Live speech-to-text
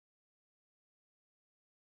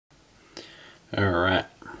Alright,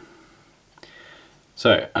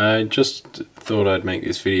 so I just thought I'd make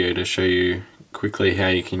this video to show you quickly how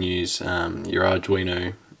you can use your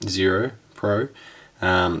Arduino Zero Pro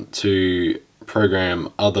to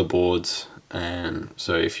program other boards. And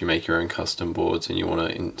so if you make your own custom boards and you want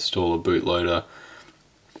to install a bootloader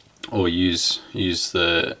or use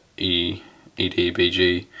the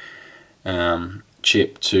EDBG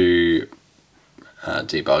chip to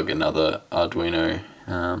debug another Arduino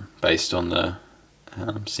based on the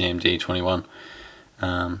CMD21.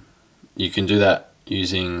 You can do that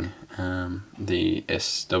using the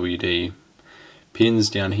SWD pins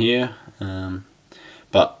down here,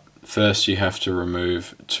 but first you have to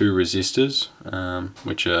remove two resistors,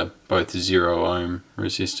 which are both 0 ohm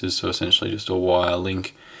resistors, so essentially just a wire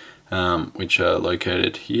link, which are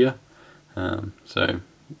located here. So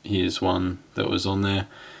here's one that was on there.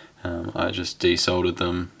 I just desoldered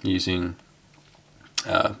them using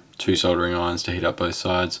 2 soldering irons to heat up both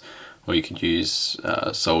sides, or you could use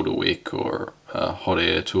a solder wick or a hot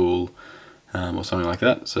air tool or something like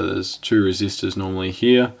that. So there's 2 resistors normally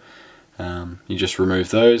here. You just remove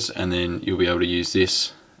those and then you'll be able to use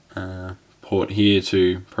this port here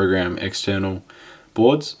to program external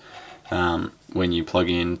boards when you plug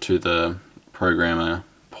into the programmer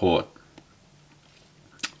port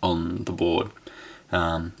on the board.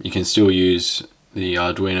 You can still use the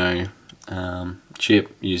Arduino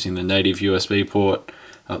chip using the native USB port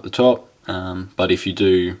up the top, but if you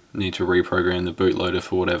do need to reprogram the bootloader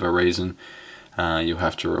for whatever reason, you'll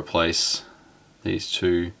have to replace these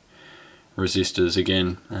 2 resistors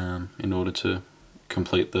again in order to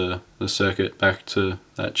complete the circuit back to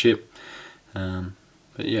that chip. But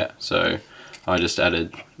yeah, so I just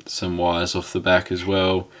added some wires off the back as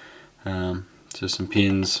well to some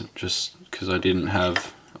pins, just because I didn't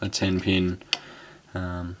have a 10 pin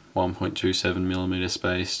 1.27mm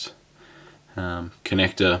spaced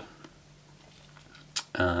connector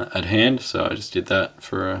at hand, so I just did that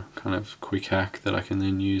for a kind of quick hack that I can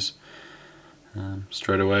then use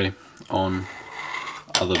straight away on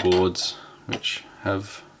other boards which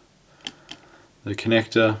have the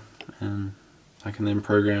connector, and I can then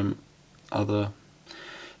program other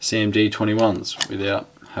CMD21s without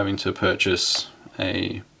having to purchase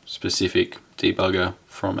a specific debugger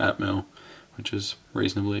from Atmel, which is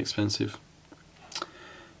reasonably expensive.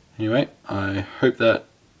 Anyway, I hope that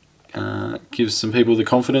gives some people the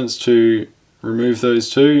confidence to remove those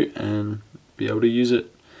 2 and be able to use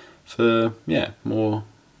it for more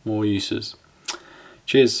uses.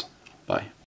 Cheers, bye.